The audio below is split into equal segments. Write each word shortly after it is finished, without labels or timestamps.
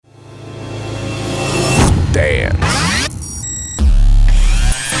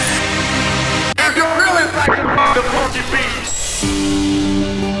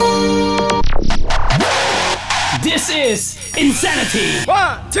InZanity.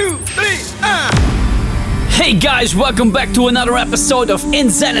 1, 2, 3, Hey guys, welcome back to another episode of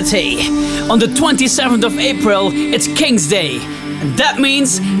InZanity. On the 27th of April, it's King's Day. And that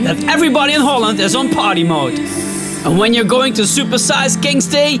means that everybody in Holland is on party mode. And when you're going to supersize King's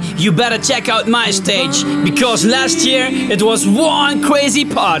Day, you better check out my stage, because last year it was one crazy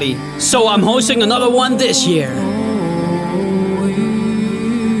party. So I'm hosting another one this year.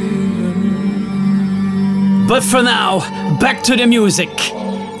 But for now, back to the music.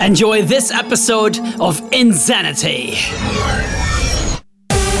 Enjoy this episode of InZanity.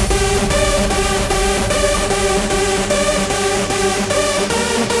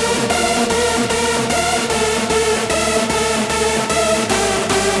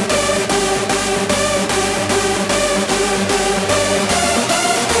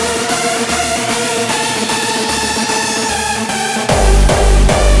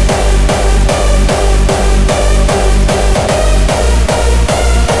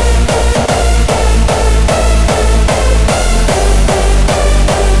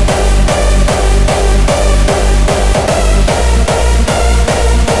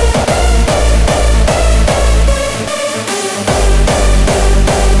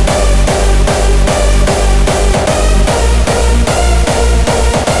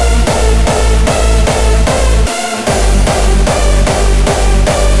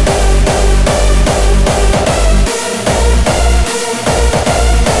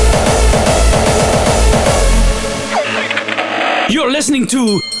 Listening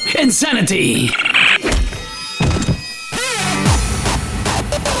to InZanity.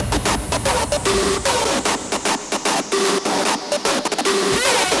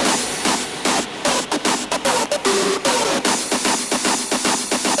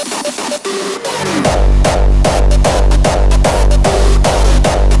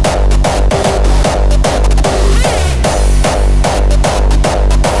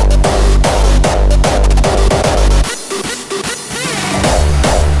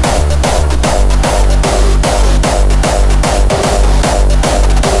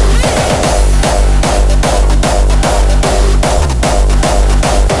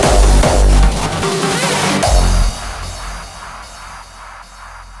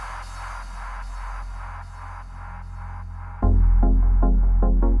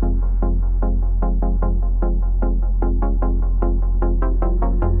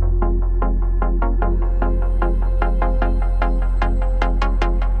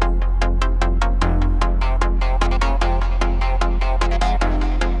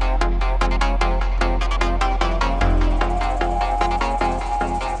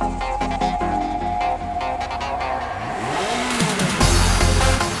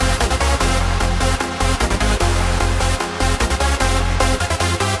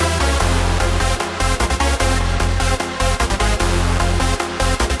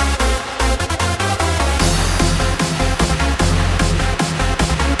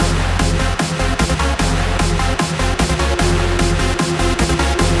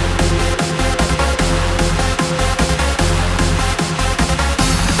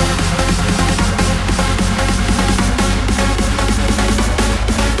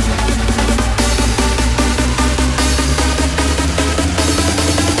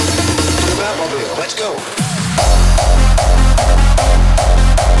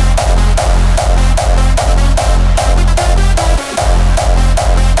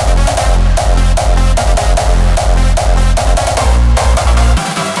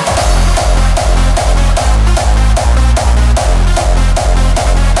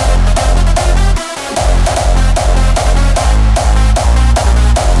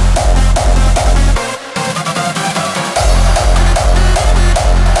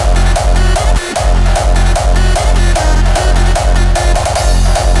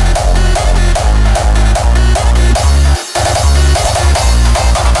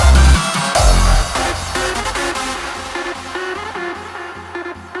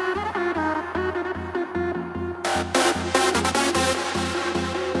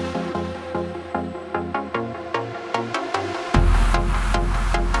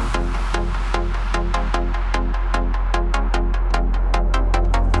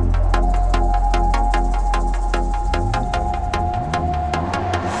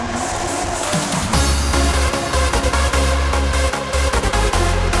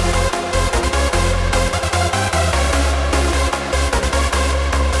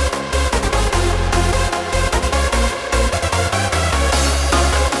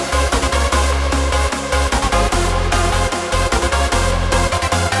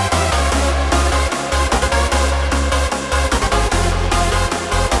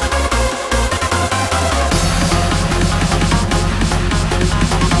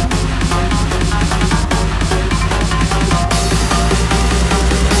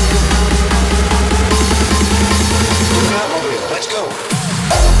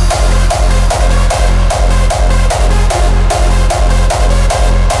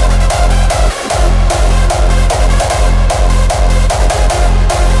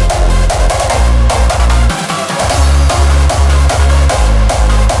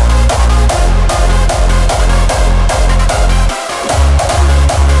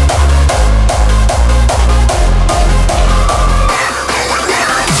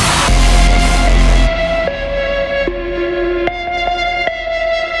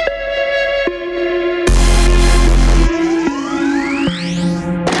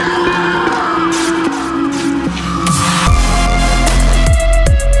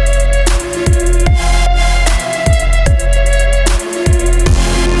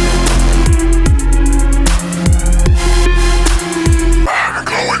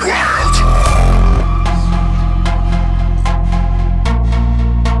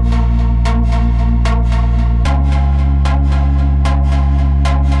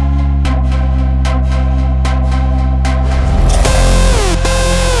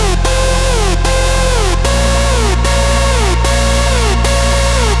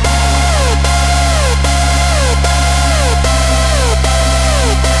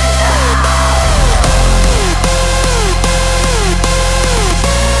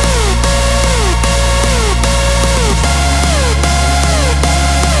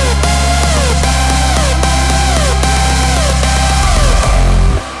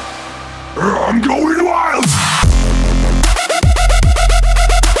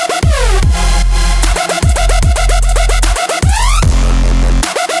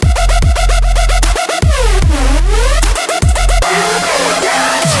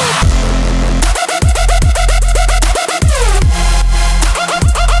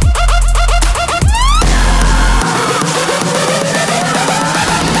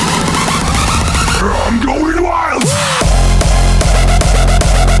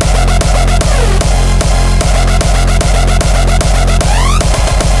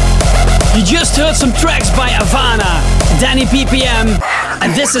 You just heard some tracks by Avana, Dany PPM,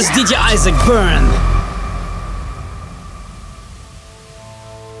 and this is DJ Isaac Byrne.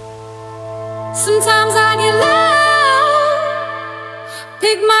 Sometimes I get low,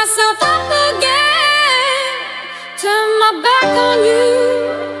 pick myself up again, turn my back on you,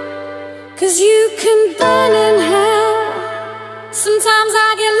 'cause you can burn in hell. Sometimes I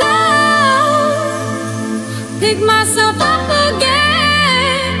get low, pick myself up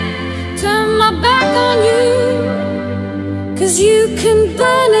again, turn my back on you, 'cause you can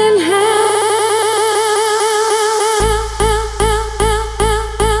burn in hell.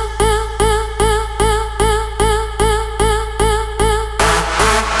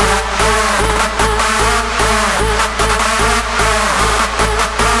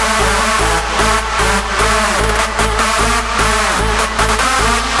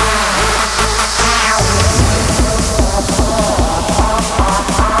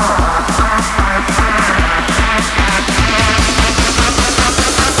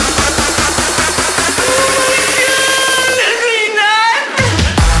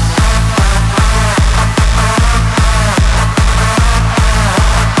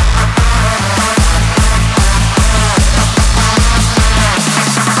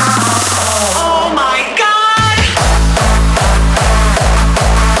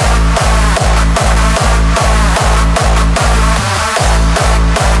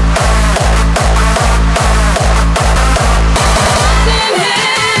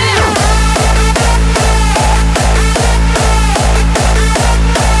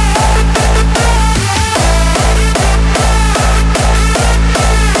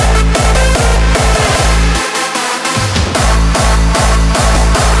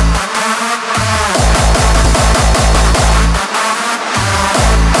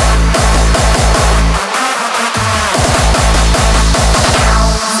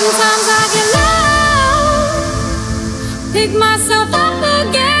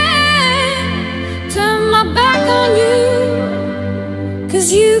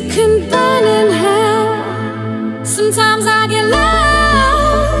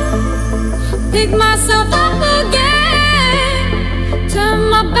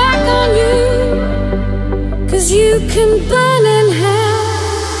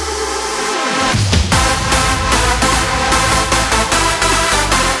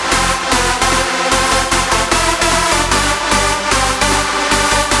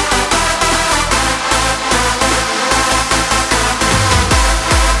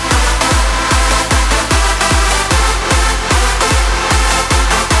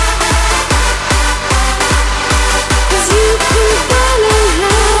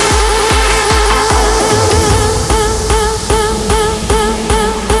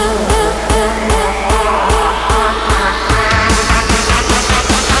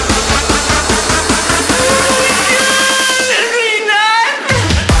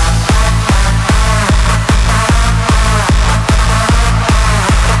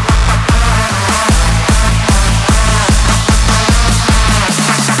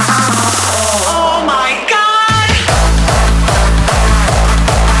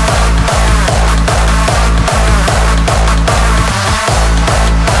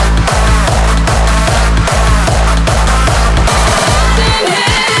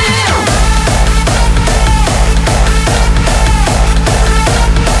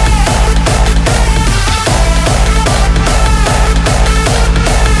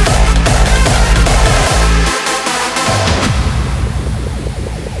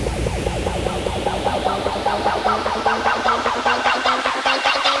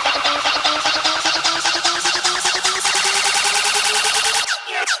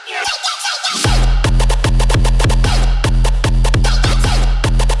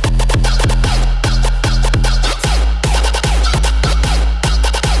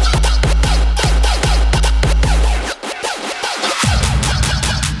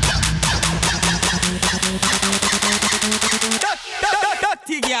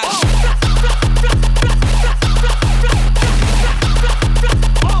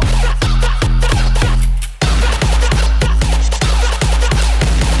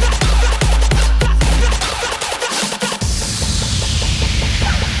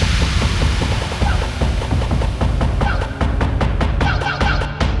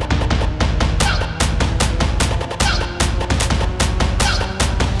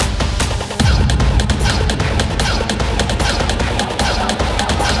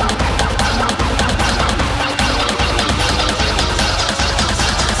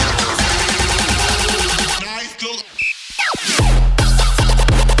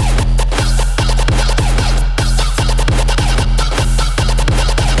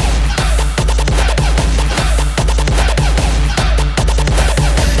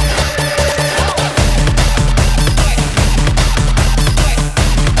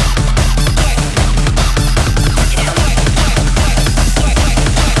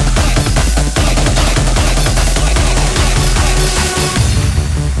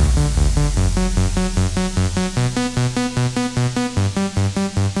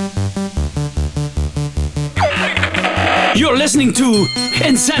 listening to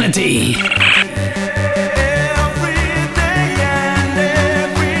InZanity.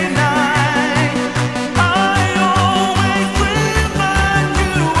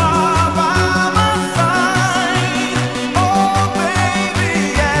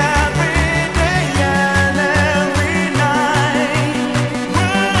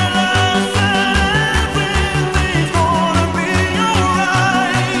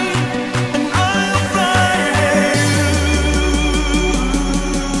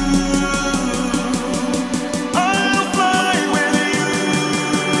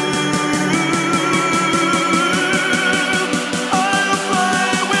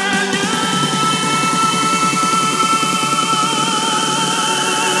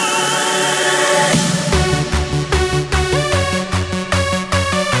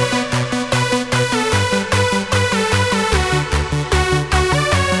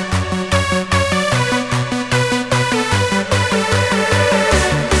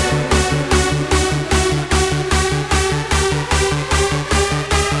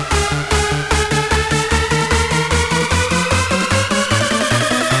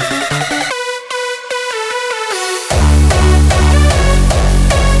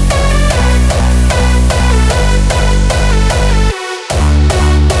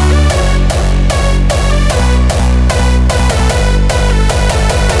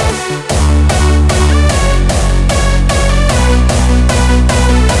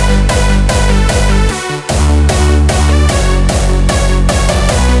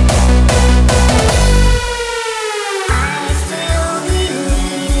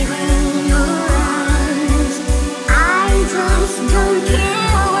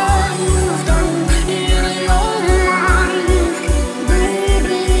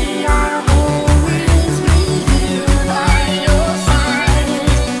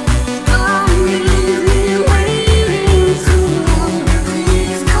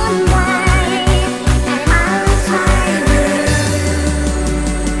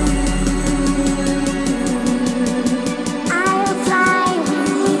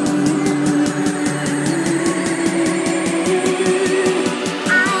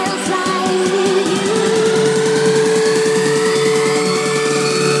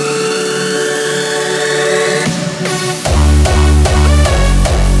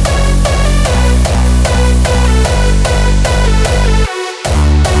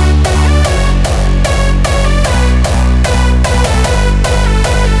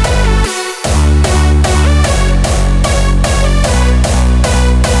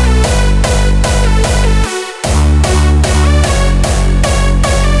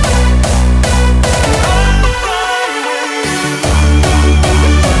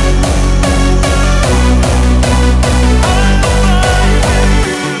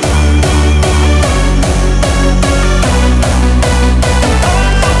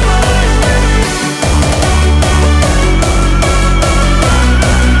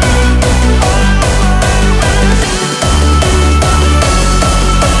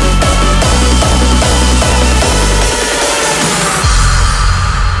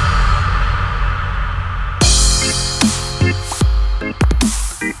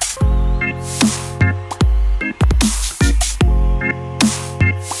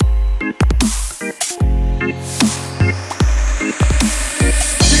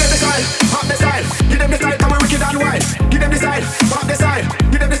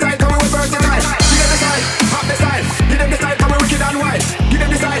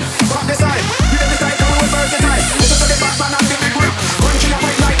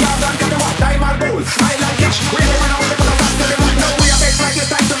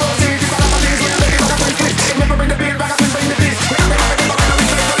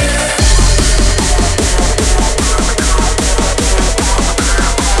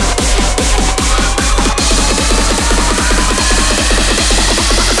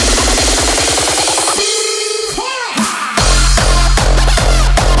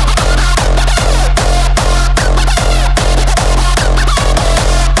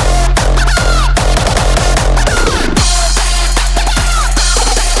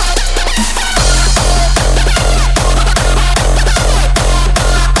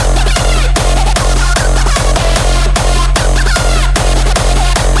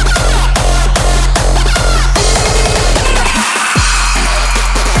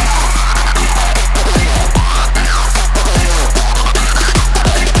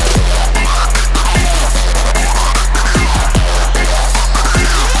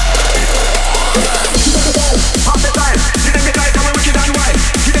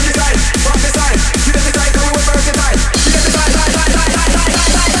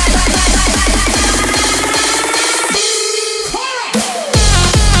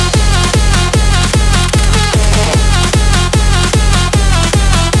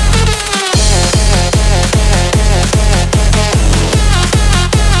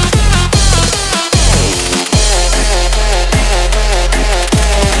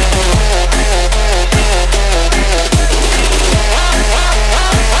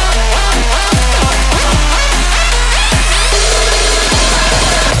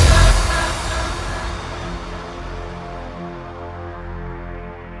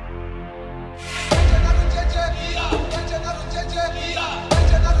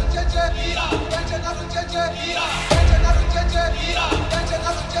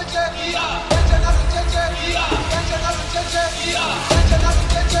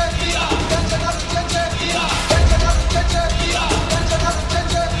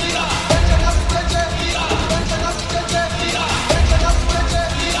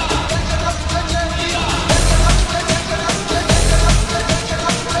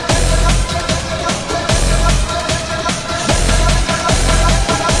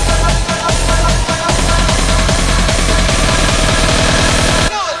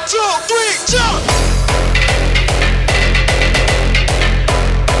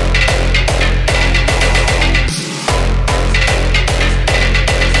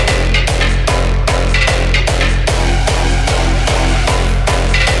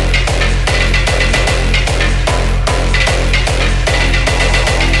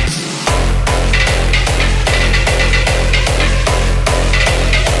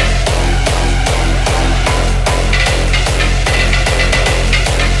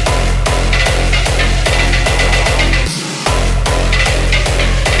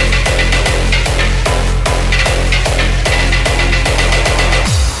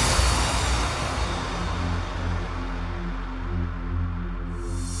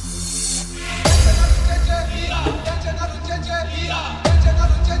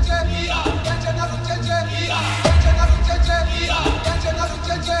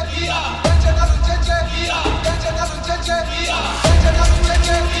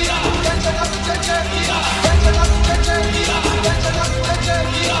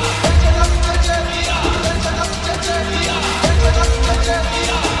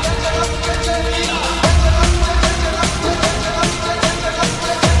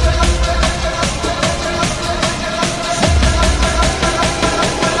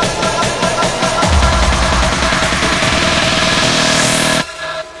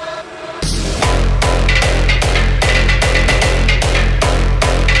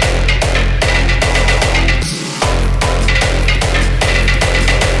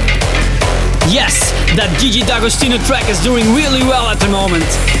 That Gigi D'Agostino track is doing really well at the moment.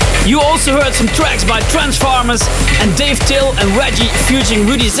 You also heard some tracks by Transfarmers and Dave Till and Regi featuring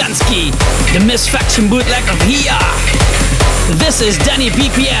Rudy Zensky, the Misfaction bootleg of Hiya. This is Dany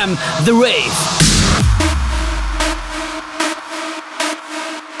BPM, The Rave.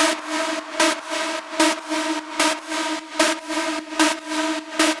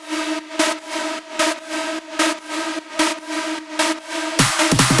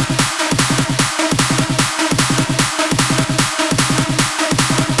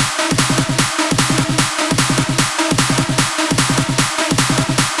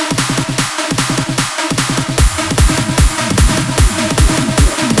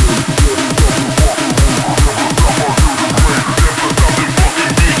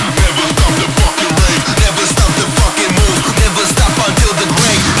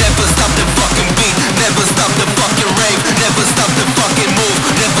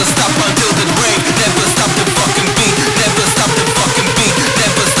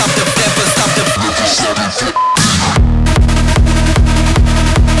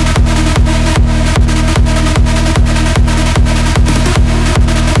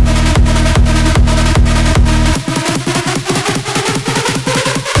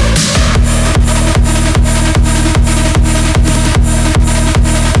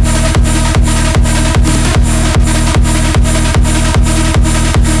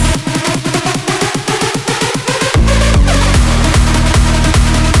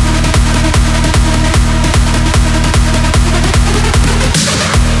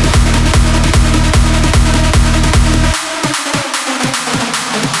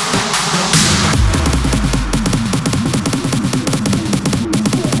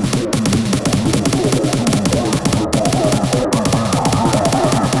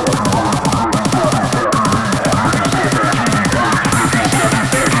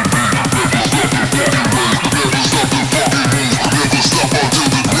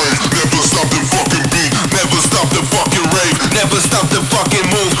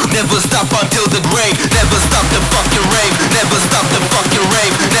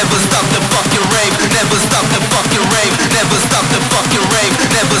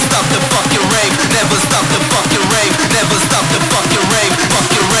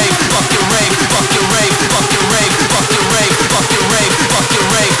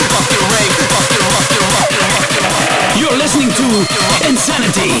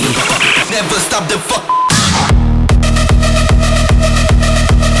 InZanity. Never stop the fuck.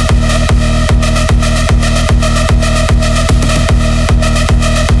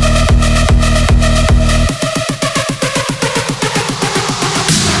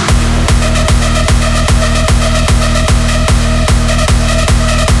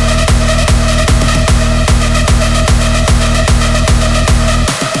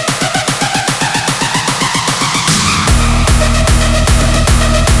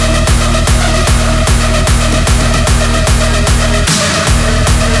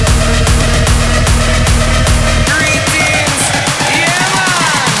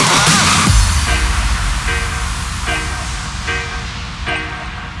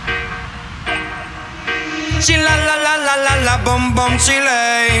 She la la la la la la bum bum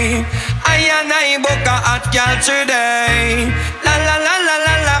chile. I Bucka hot girl today. La la la la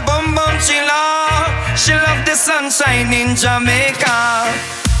la la bum bum chila. She love the sunshine in Jamaica.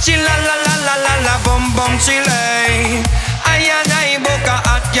 She la la la la la la bum bum chile. I Bucka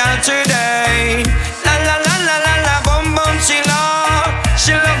hot girl today. La la la la la la bum bum chila.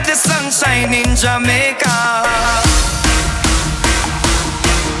 She love the sunshine in Jamaica.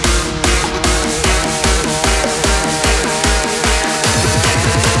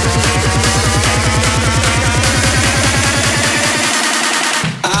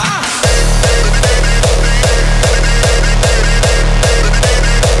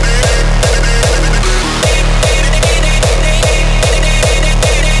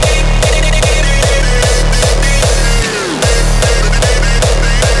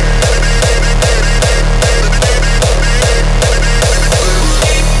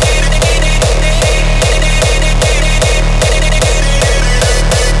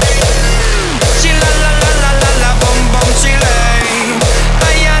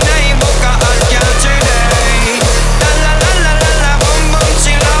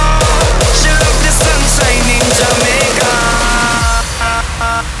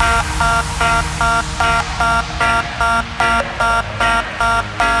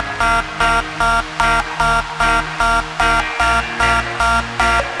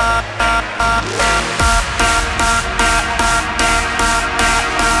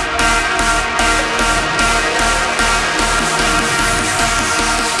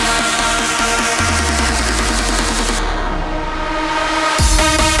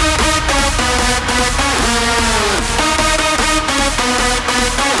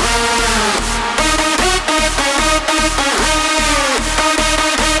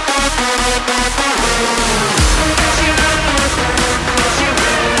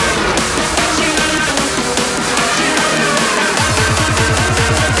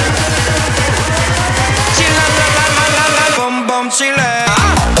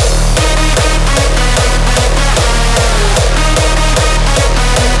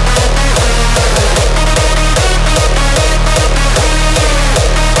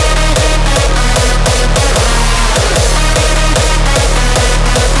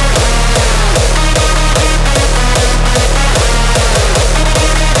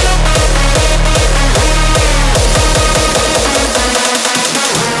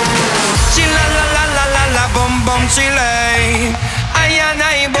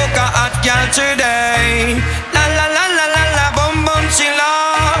 Today, la la la la la la, bum bum chilla.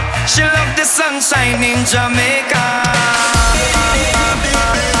 She love the sunshine in Jamaica. Chilla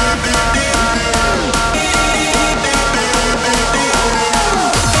la la la la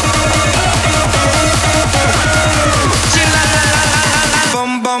la,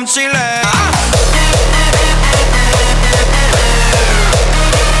 bum bum chilla.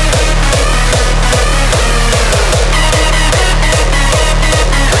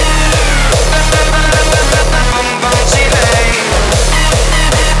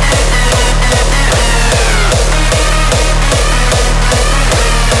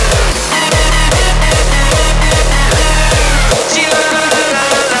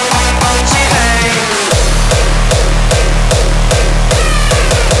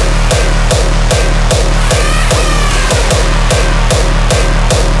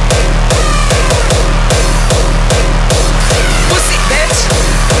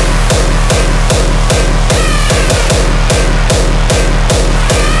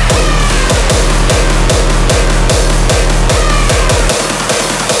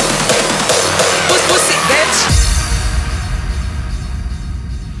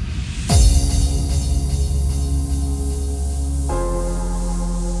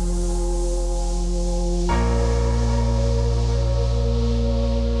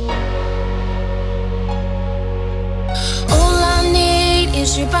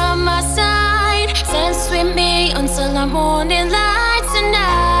 Morning light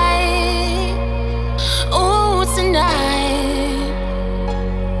tonight, oh tonight.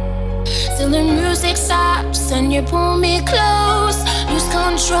 Till the music stops and you pull me close, lose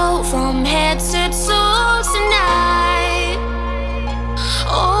control from head to toe tonight,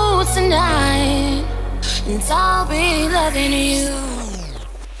 oh tonight. And I'll be loving you.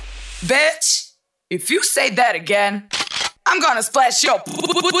 Bitch, if you say that again, I'm gonna splash your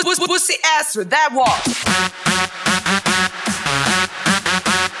pussy ass through that wall.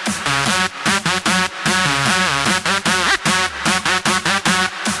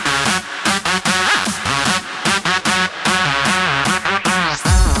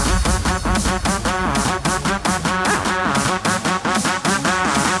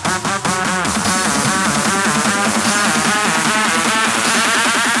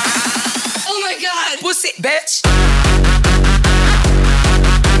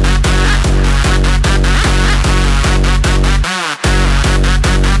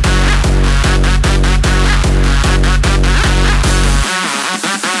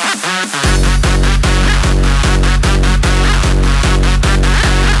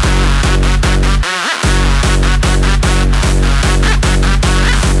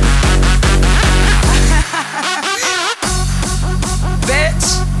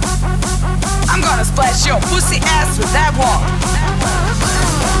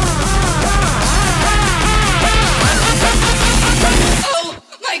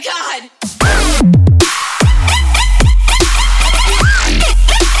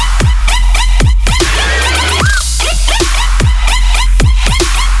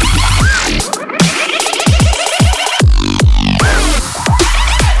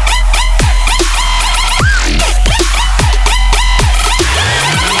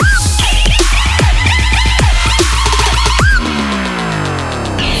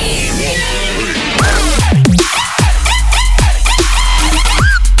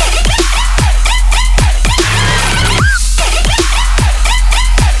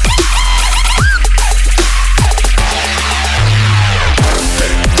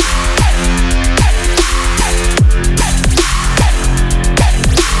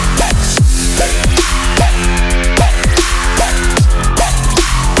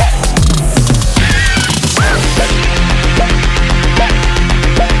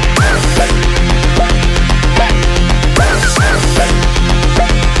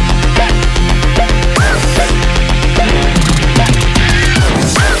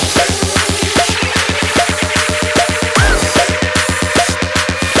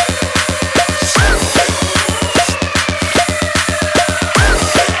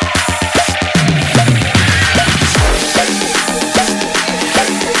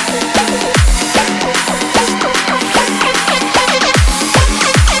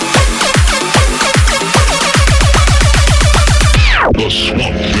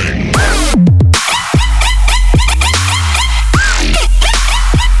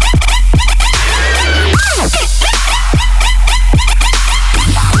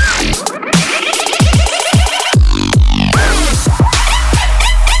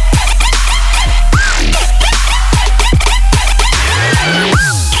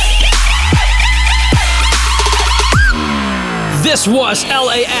 This was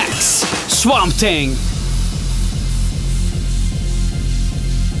LAX, Swamp Thing.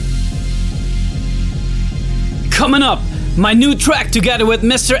 Coming up, my new track together with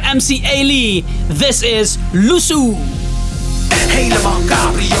Mr. MC Alee. This is Loesoe. Helemaal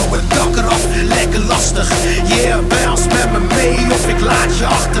cabrio, het dak eraf, lekker lastig. Yeah, bounce met me mee of ik laat je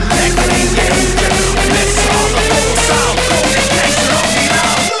achter. Lekker in je eentje, met z'n allen kolossaal. Koninkrijk,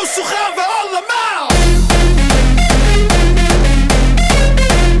 admiraal, Loesoe gaan we allemaal.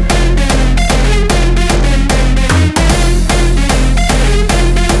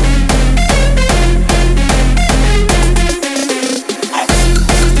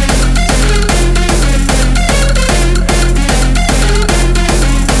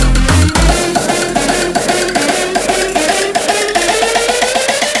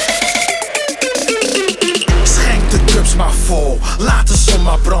 Laat de zon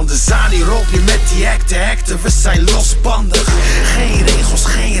maar branden. Zany rolt nu met die hekte. We zijn losbandig. Geen regels,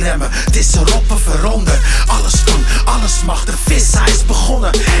 geen remmen. Het is erop en veronder. Alles kan, alles mag. De vissa is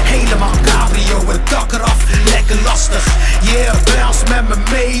begonnen. Helemaal cabrio, het dak eraf. Lekker lastig. Yeah, bounce met me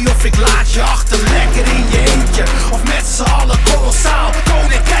mee of ik laat je achter. Lekker in je eentje of met z'n allen kolossaal.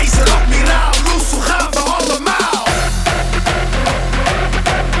 Koning, keizer, admiraal. Loesoe gaan we allemaal.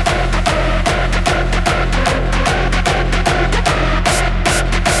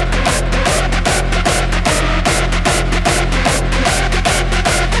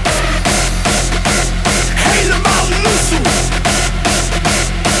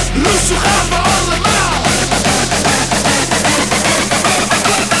 Loesoe gaan we allemaal.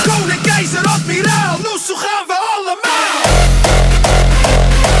 Koning, keizer, admiraal. Loesoe gaan we allemaal.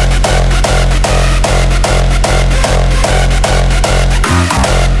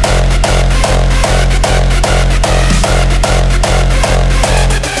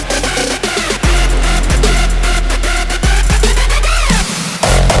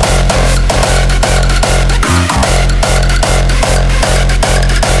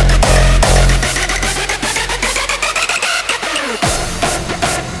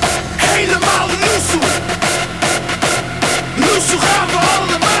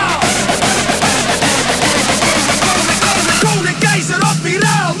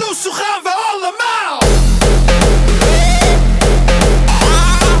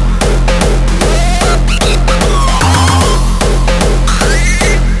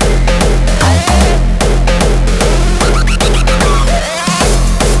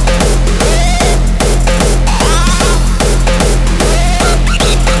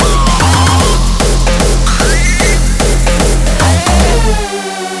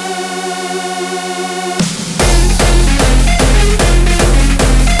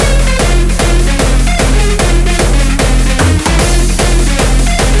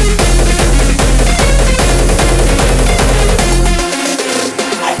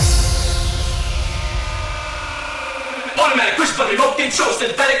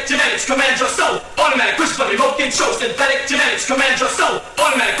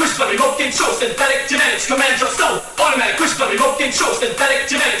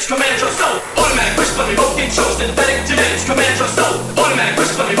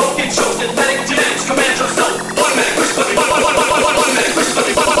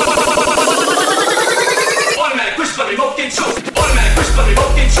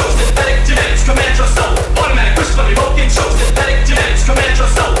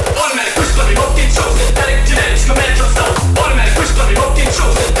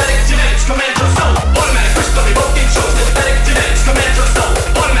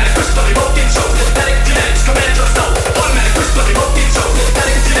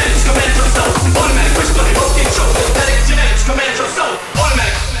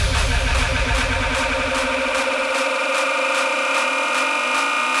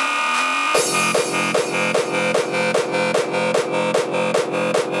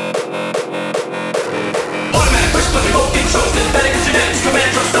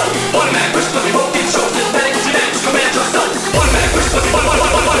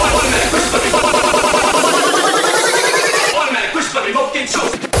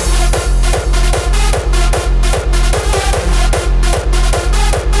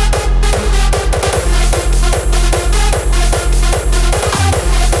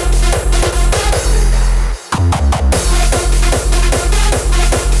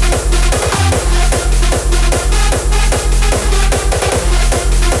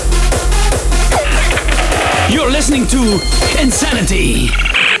 Listening to InZanity.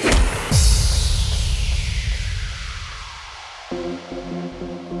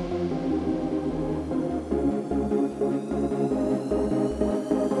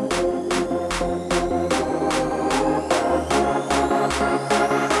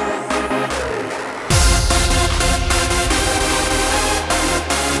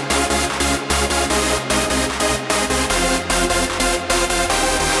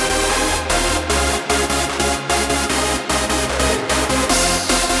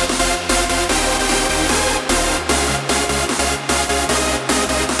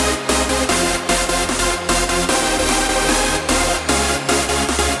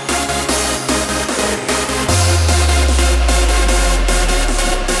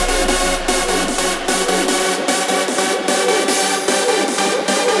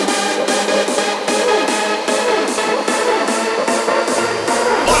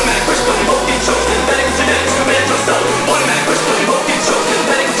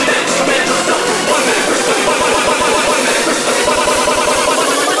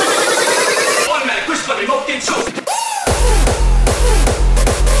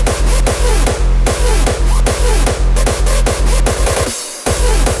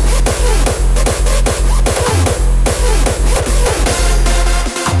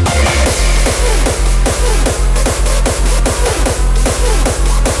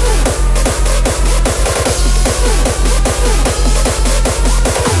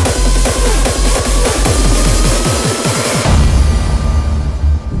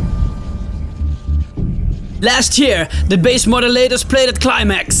 Last year, the bass modulators played at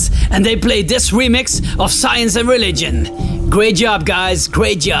Climax, and they played this remix of Science and Religion. Great job, guys,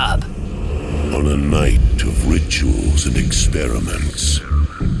 great job. On a night of rituals and experiments,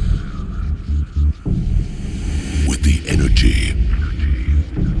 with the energy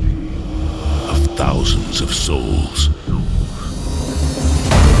of thousands of souls,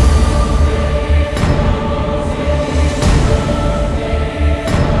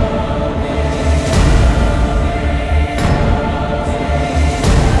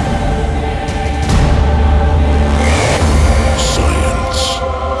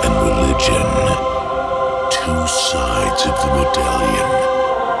 of the medallion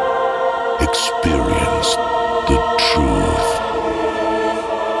experience the truth.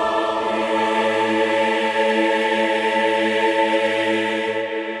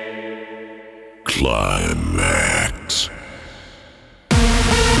 Climax.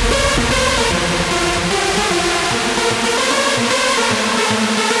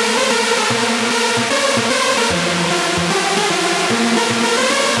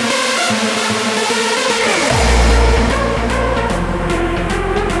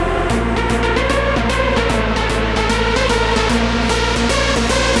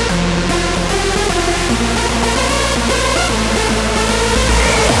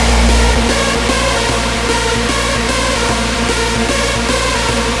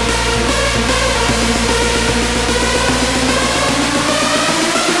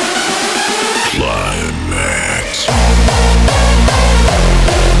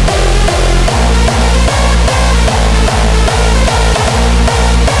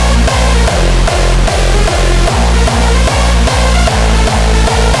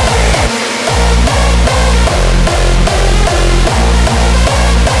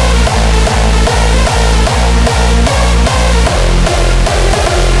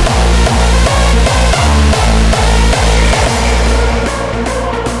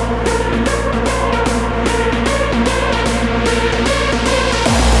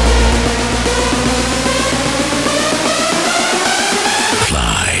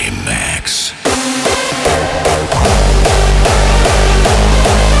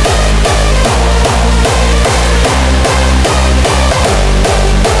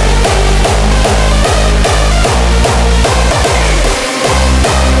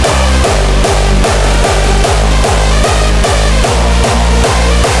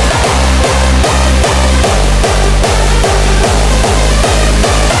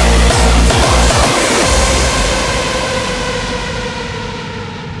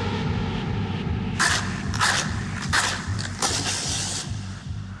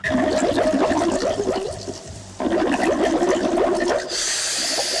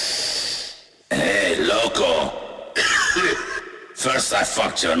 First I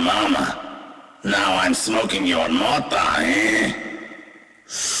fucked your mama. Now I'm smoking your mota, eh?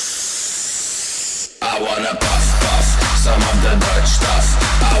 I wanna puff, puff, some of the Dutch stuff.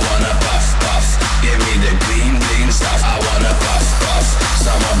 I wanna puff, puff, give me the green, green stuff. I wanna puff, puff,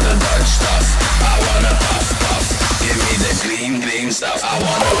 some of the Dutch stuff. I wanna puff, puff, give me the green, green stuff. I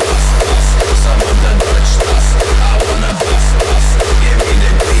wanna puff, puff, some of the Dutch stuff. I wanna puff, puff, give me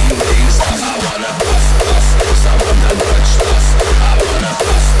the green, green stuff. I wanna puff, puff, some of the Dutch stuff. I wanna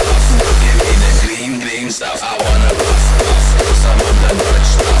puff, puff, give me the green, green stuff. I wanna puff, puff, some of the Dutch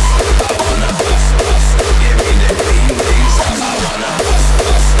stuff. I wanna puff, puff, give me the green, green stuff. I wanna puff,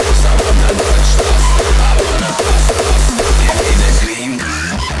 puff, some of the Dutch stuff. I wanna puff, puff, give me the green.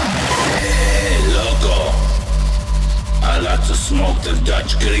 Hey, loco, I like to smoke the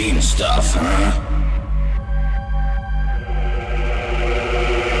Dutch green stuff, huh?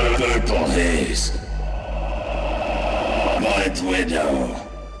 Purple haze, White Widow.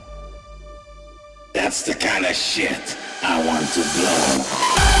 That's the kind of shit I want to blow.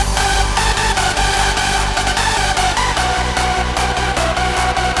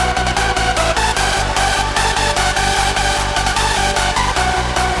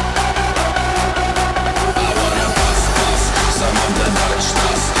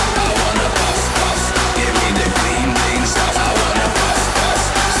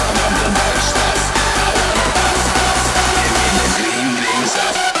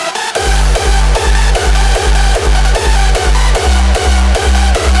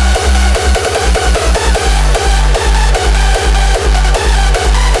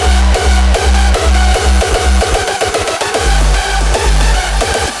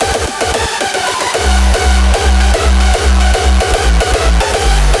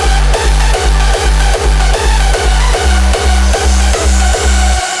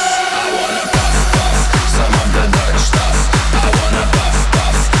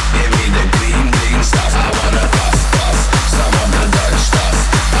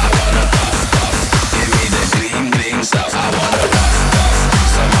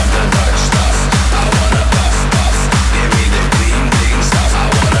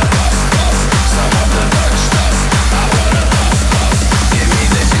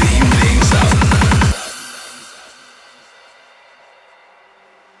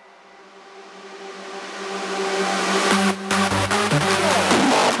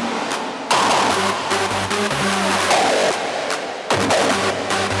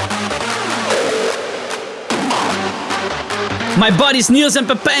 My buddies Niels and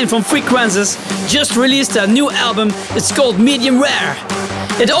Pepijn from Frequencerz just released a new album. It's called Medium Rare.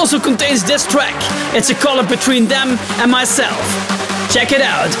 It also contains this track. It's a collab between them and myself. Check it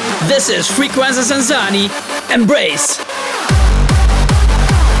out. This is Frequencerz and Zany. Embrace.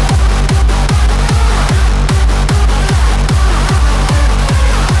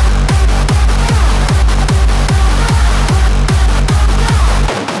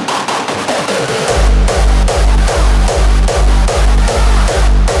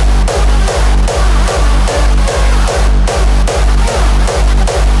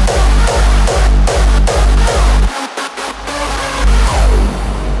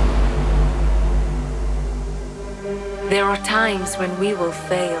 There are times when we will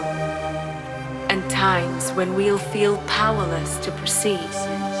fail, and times when we'll feel powerless to proceed.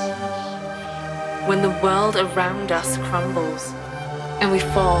 When the world around us crumbles, and we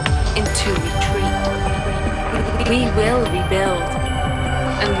fall into retreat, we will rebuild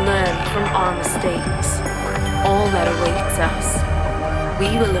and learn from our mistakes. All that awaits us, we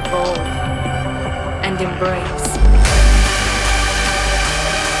will evolve and embrace.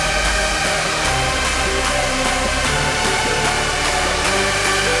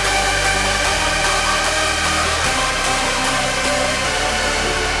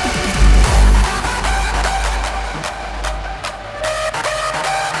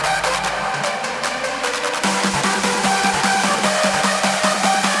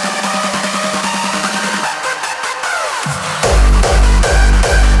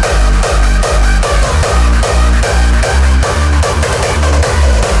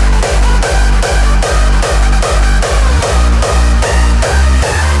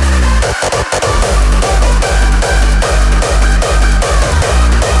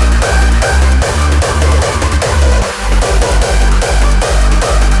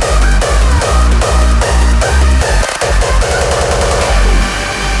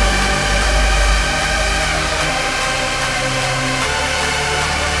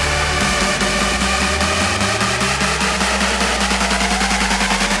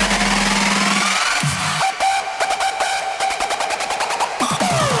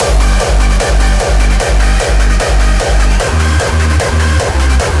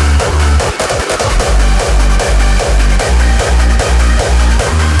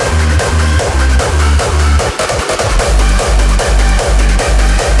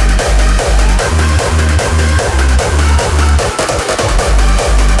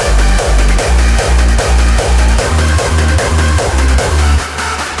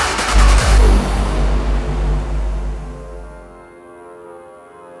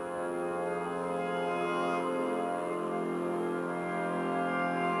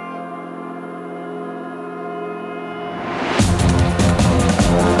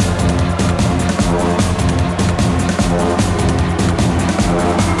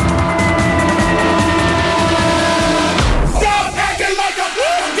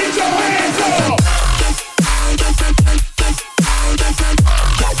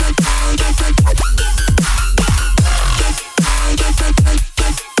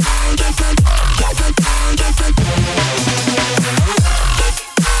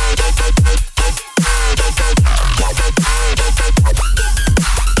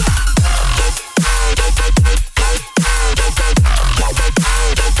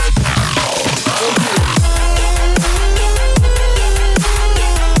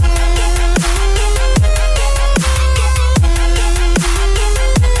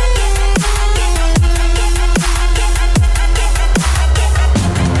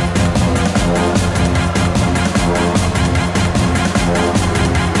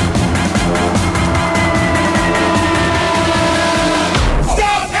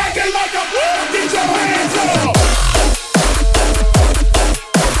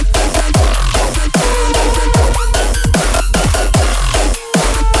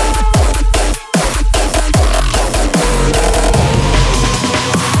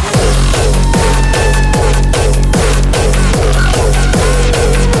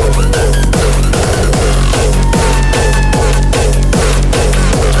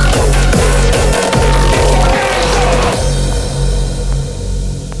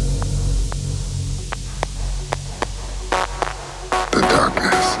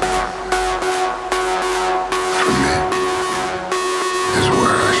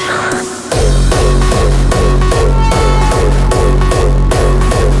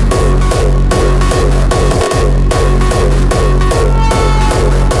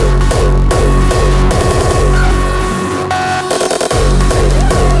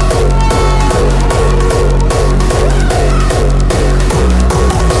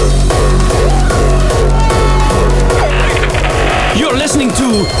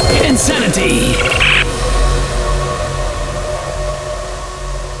 InZanity.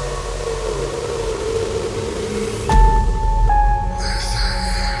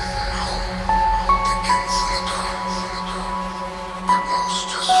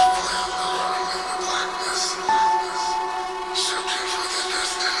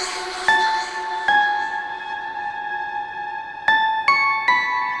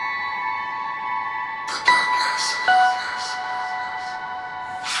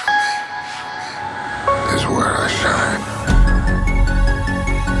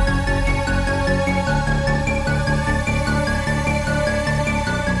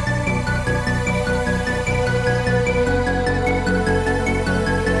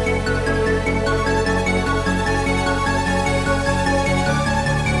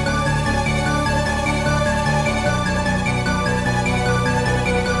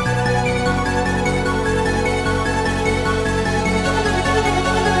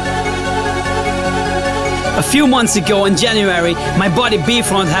 A few months ago in January, my buddy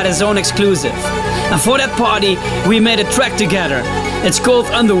B-Front had his own exclusive. And for that party, we made a track together. It's called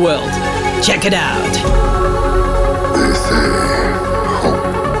Underworld. Check it out. They say hope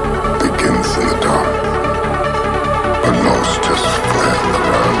begins in the dark, but most just flail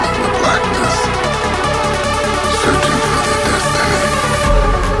around in the blackness, searching for their destiny.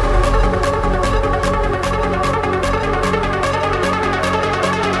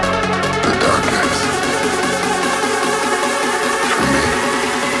 The darkness, for me,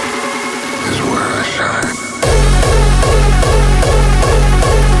 is where I shine.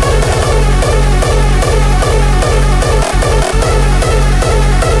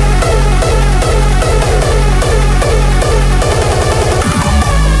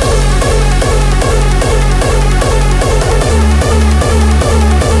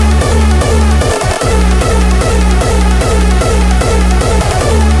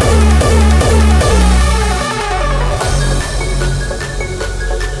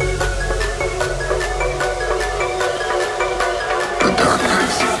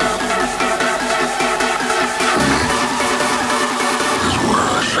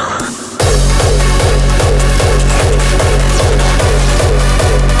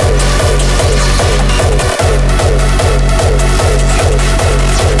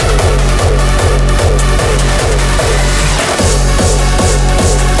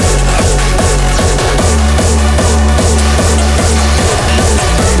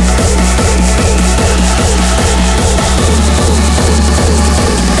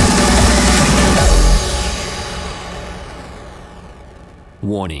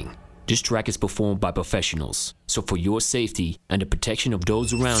 Warning, this track is performed by professionals, so for your safety and the protection of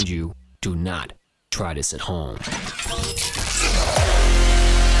those around you, do not try this at home.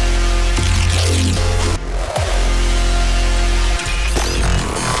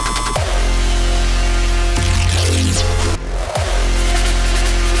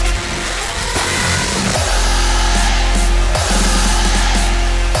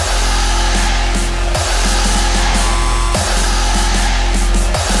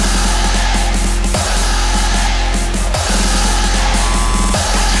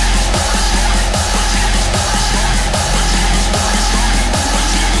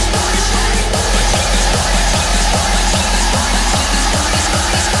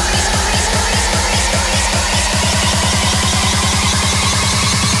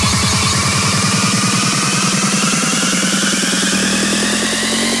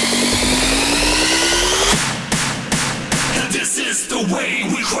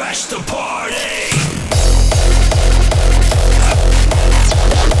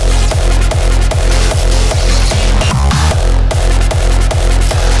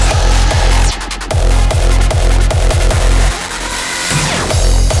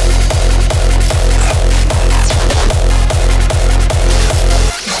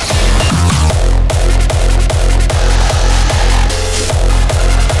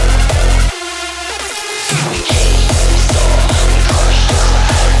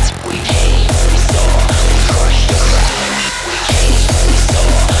 We came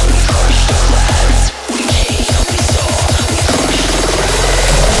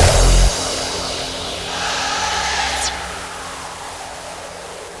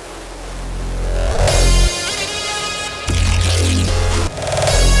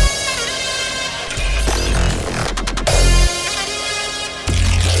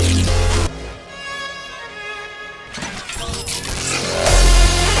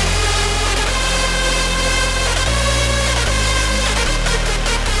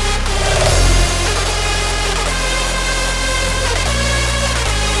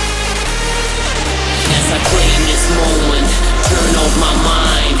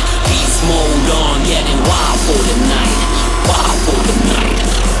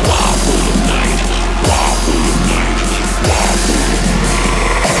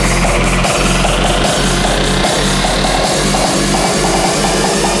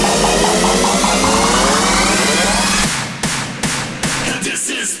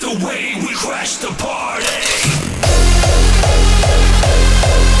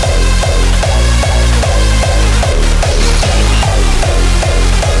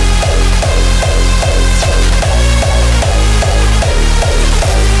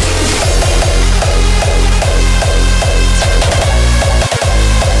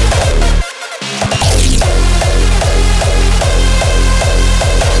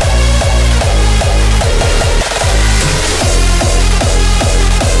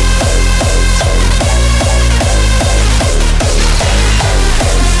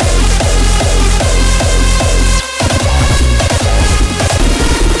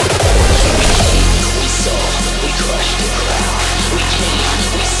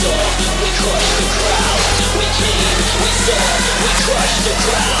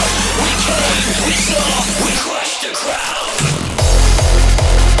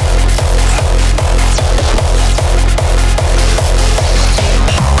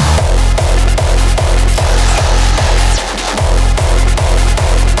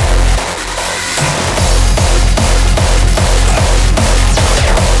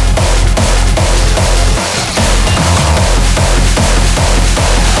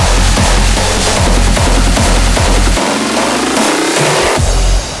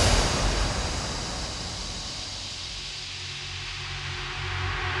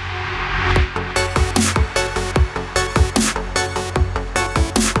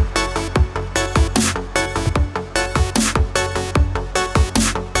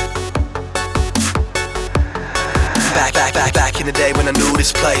in the day when I knew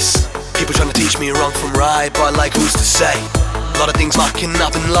this place. People trying to teach me wrong from right, but like who's to say? A lot of things mucking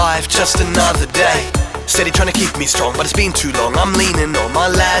up in life, just another day. Steady trying to keep me strong, but it's been too long. I'm leaning on my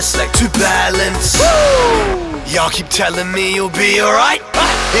last leg to balance. Y'all keep telling me you'll be alright.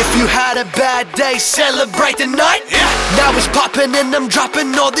 If you had a bad day, celebrate the night. Now it's popping and I'm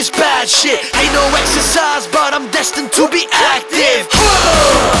dropping all this bad shit. Ain't no exercise, but I'm destined to be active.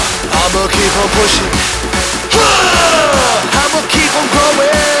 I'ma keep on pushing. I'ma keep on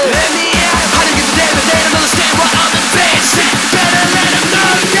growing. Let me out. I don't give a damn if they don't understand what I'm advancing. Better let them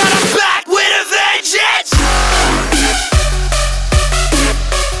know that I'm back with a vengeance.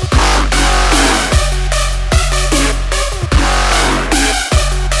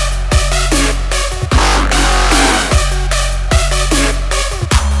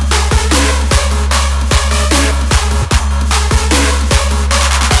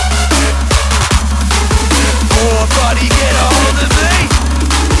 Nobody get a hold of me.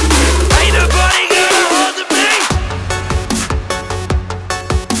 Ain't nobody get a hold of me.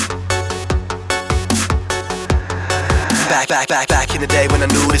 Back in the day when I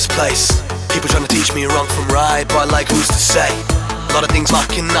knew this place. People trying to teach me wrong from right, but like who's to say? A lot of things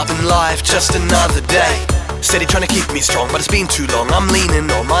mucking up in life, just another day. Steady trying to keep me strong, but it's been too long. I'm leaning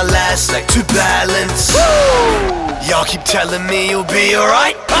on my last leg to balance. Y'all keep telling me you'll be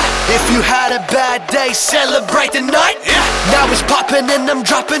alright. If you had a bad day, celebrate the night. Now it's popping and I'm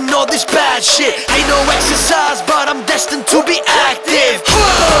dropping all this bad shit. Ain't no exercise, but I'm destined to be active.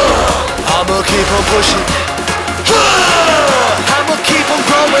 I'ma keep on pushing. I'ma keep on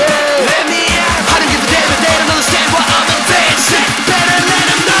growing. Let me out. I don't give a damn if they don't understand what I'm advancing. Better let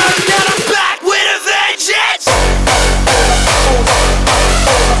them know that I'm back with a vengeance.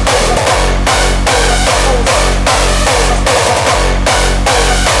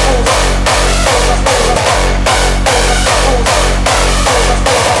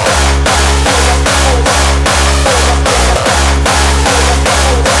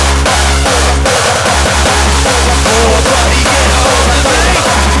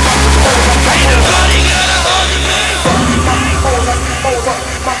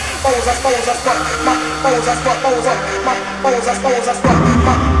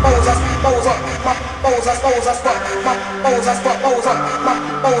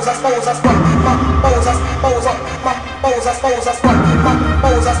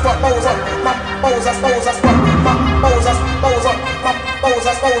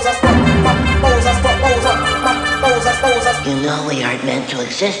 You know we aren't meant to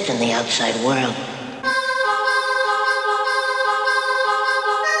exist in the outside world.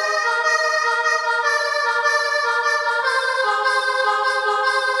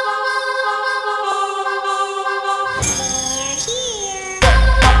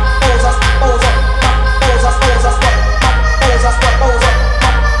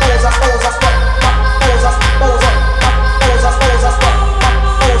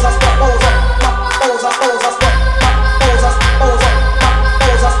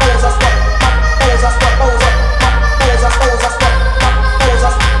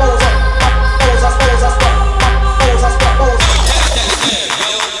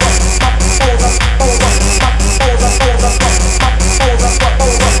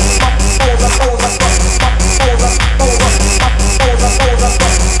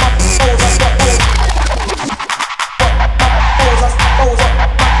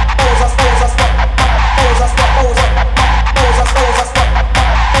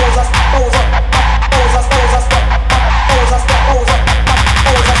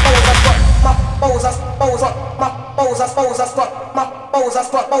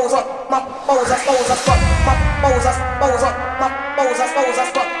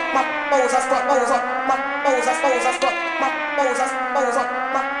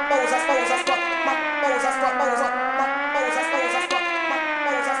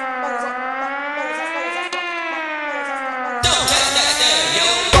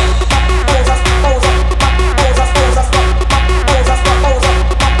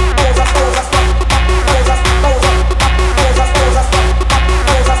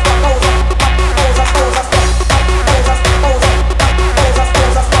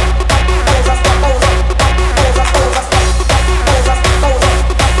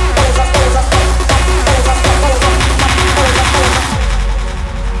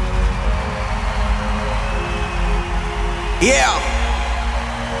 Yeah.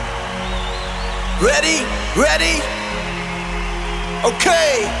 Ready? Ready?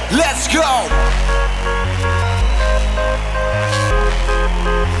 Okay, let's go.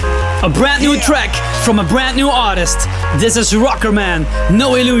 A brand new track from a brand new artist. This is Rocker Man,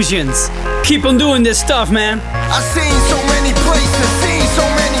 No Illusions. Keep on doing this stuff, man. I've seen so many many places, seen so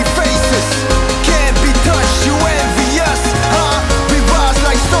many faces. Can't be touched, you envy us, huh? We rise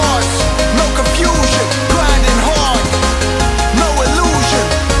like stars, no confusion, grinding hard, no illusion.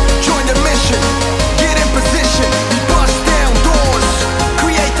 Join the mission, get in position. We bust down doors,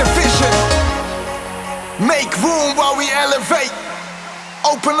 create the vision. Make room while we elevate.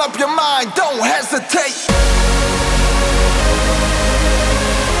 Open up your mind, don't hesitate.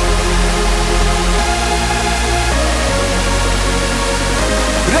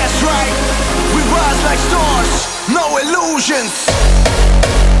 That's right, we rise like stars, no illusions.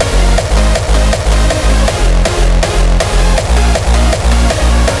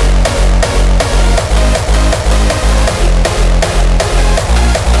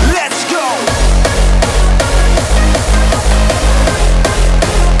 Let's go.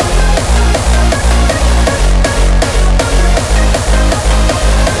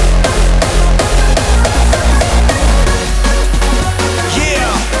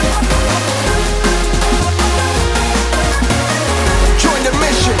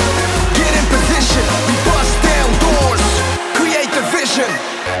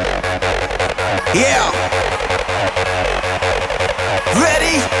 Yeah.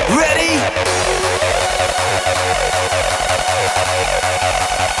 Ready? Ready?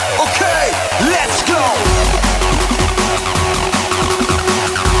 Okay, let's go.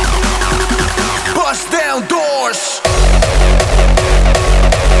 Bust down doors.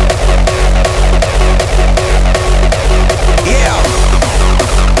 Yeah.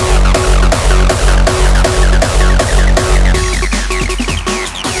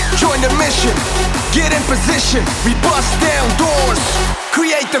 Join the mission. Get in position, we bust down doors,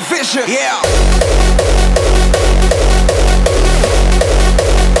 create the vision, yeah.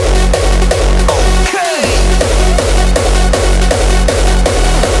 Okay.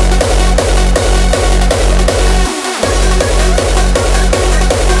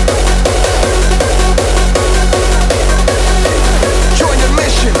 Join the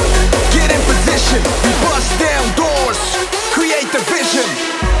mission, get in position, we bust down doors, create the vision.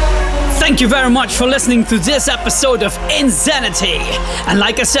 Thank you very much for listening to this episode of InZanity. And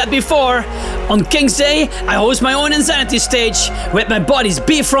like I said before, on King's Day, I host my own InZanity stage with my buddies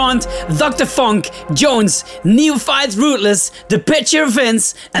B-Front, Dr. Funk, Jones, Neophyte Ruthless, The Pitcher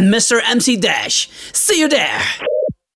Vince, and Mr. MC Dash. See you there!